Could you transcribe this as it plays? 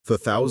For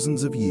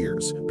thousands of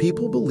years,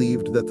 people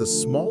believed that the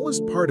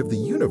smallest part of the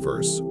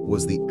universe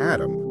was the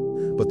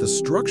atom, but the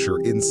structure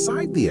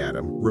inside the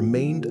atom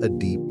remained a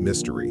deep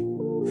mystery.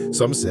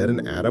 Some said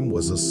an atom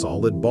was a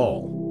solid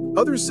ball.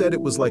 Others said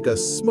it was like a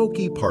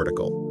smoky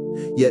particle.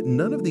 Yet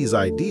none of these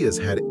ideas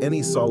had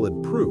any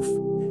solid proof.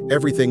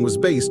 Everything was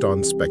based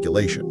on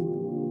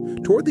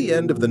speculation. Toward the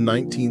end of the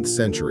 19th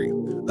century,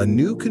 a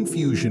new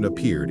confusion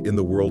appeared in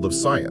the world of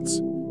science: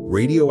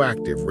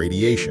 radioactive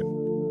radiation.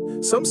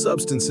 Some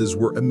substances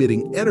were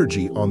emitting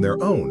energy on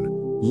their own.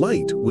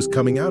 Light was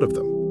coming out of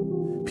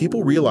them.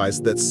 People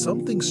realized that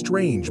something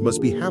strange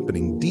must be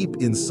happening deep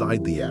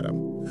inside the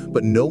atom,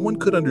 but no one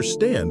could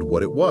understand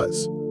what it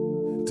was.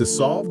 To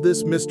solve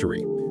this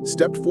mystery,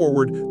 stepped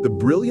forward the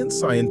brilliant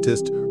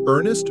scientist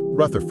Ernest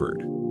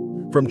Rutherford.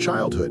 From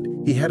childhood,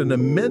 he had an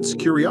immense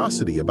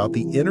curiosity about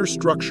the inner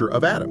structure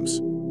of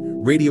atoms.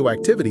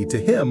 Radioactivity to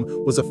him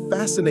was a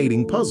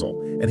fascinating puzzle,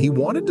 and he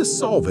wanted to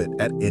solve it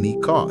at any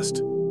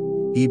cost.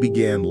 He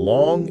began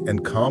long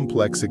and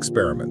complex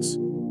experiments: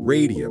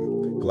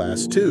 radium,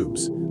 glass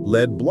tubes,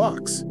 lead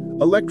blocks,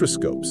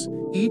 electroscopes,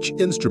 each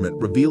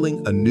instrument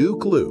revealing a new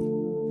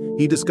clue.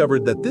 He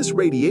discovered that this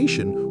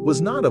radiation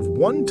was not of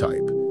one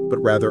type,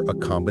 but rather a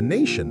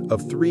combination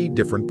of 3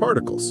 different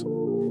particles.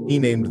 He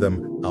named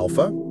them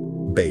alpha,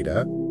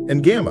 beta,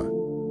 and gamma.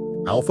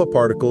 Alpha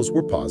particles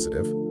were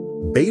positive,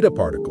 beta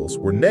particles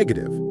were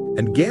negative,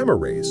 and gamma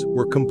rays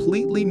were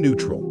completely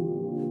neutral.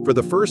 For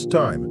the first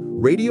time,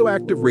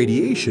 radioactive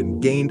radiation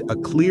gained a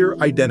clear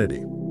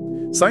identity.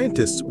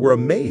 Scientists were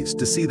amazed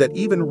to see that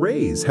even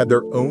rays had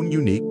their own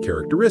unique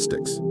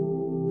characteristics.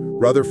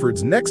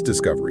 Rutherford's next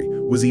discovery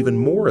was even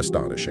more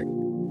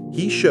astonishing.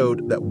 He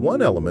showed that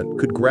one element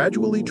could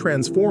gradually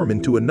transform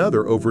into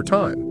another over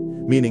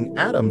time, meaning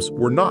atoms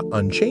were not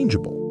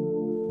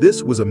unchangeable.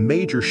 This was a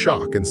major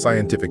shock in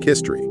scientific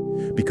history,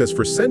 because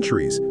for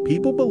centuries,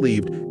 people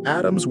believed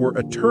atoms were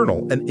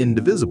eternal and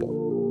indivisible.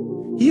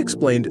 He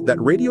explained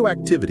that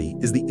radioactivity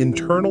is the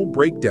internal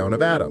breakdown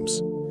of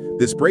atoms.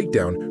 This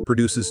breakdown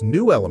produces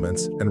new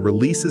elements and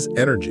releases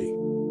energy.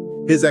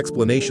 His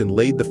explanation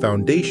laid the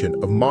foundation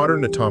of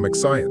modern atomic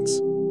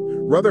science.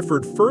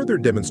 Rutherford further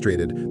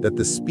demonstrated that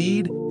the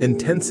speed,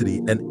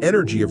 intensity, and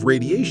energy of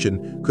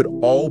radiation could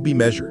all be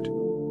measured.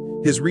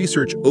 His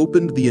research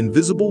opened the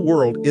invisible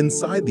world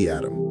inside the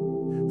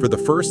atom. For the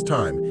first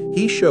time,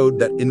 he showed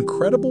that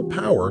incredible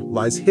power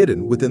lies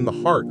hidden within the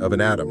heart of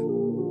an atom.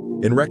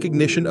 In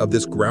recognition of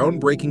this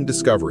groundbreaking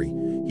discovery,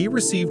 he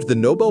received the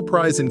Nobel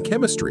Prize in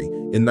Chemistry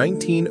in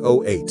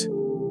 1908.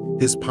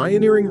 His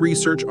pioneering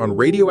research on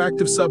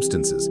radioactive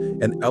substances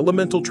and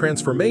elemental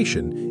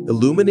transformation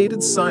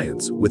illuminated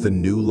science with a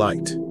new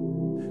light.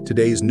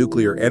 Today's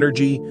nuclear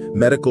energy,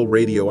 medical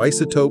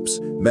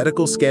radioisotopes,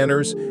 medical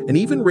scanners, and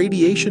even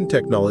radiation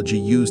technology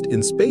used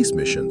in space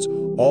missions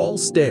all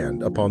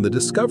stand upon the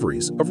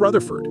discoveries of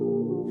Rutherford.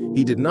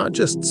 He did not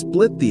just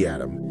split the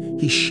atom,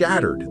 he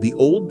shattered the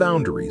old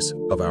boundaries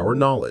of our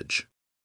knowledge.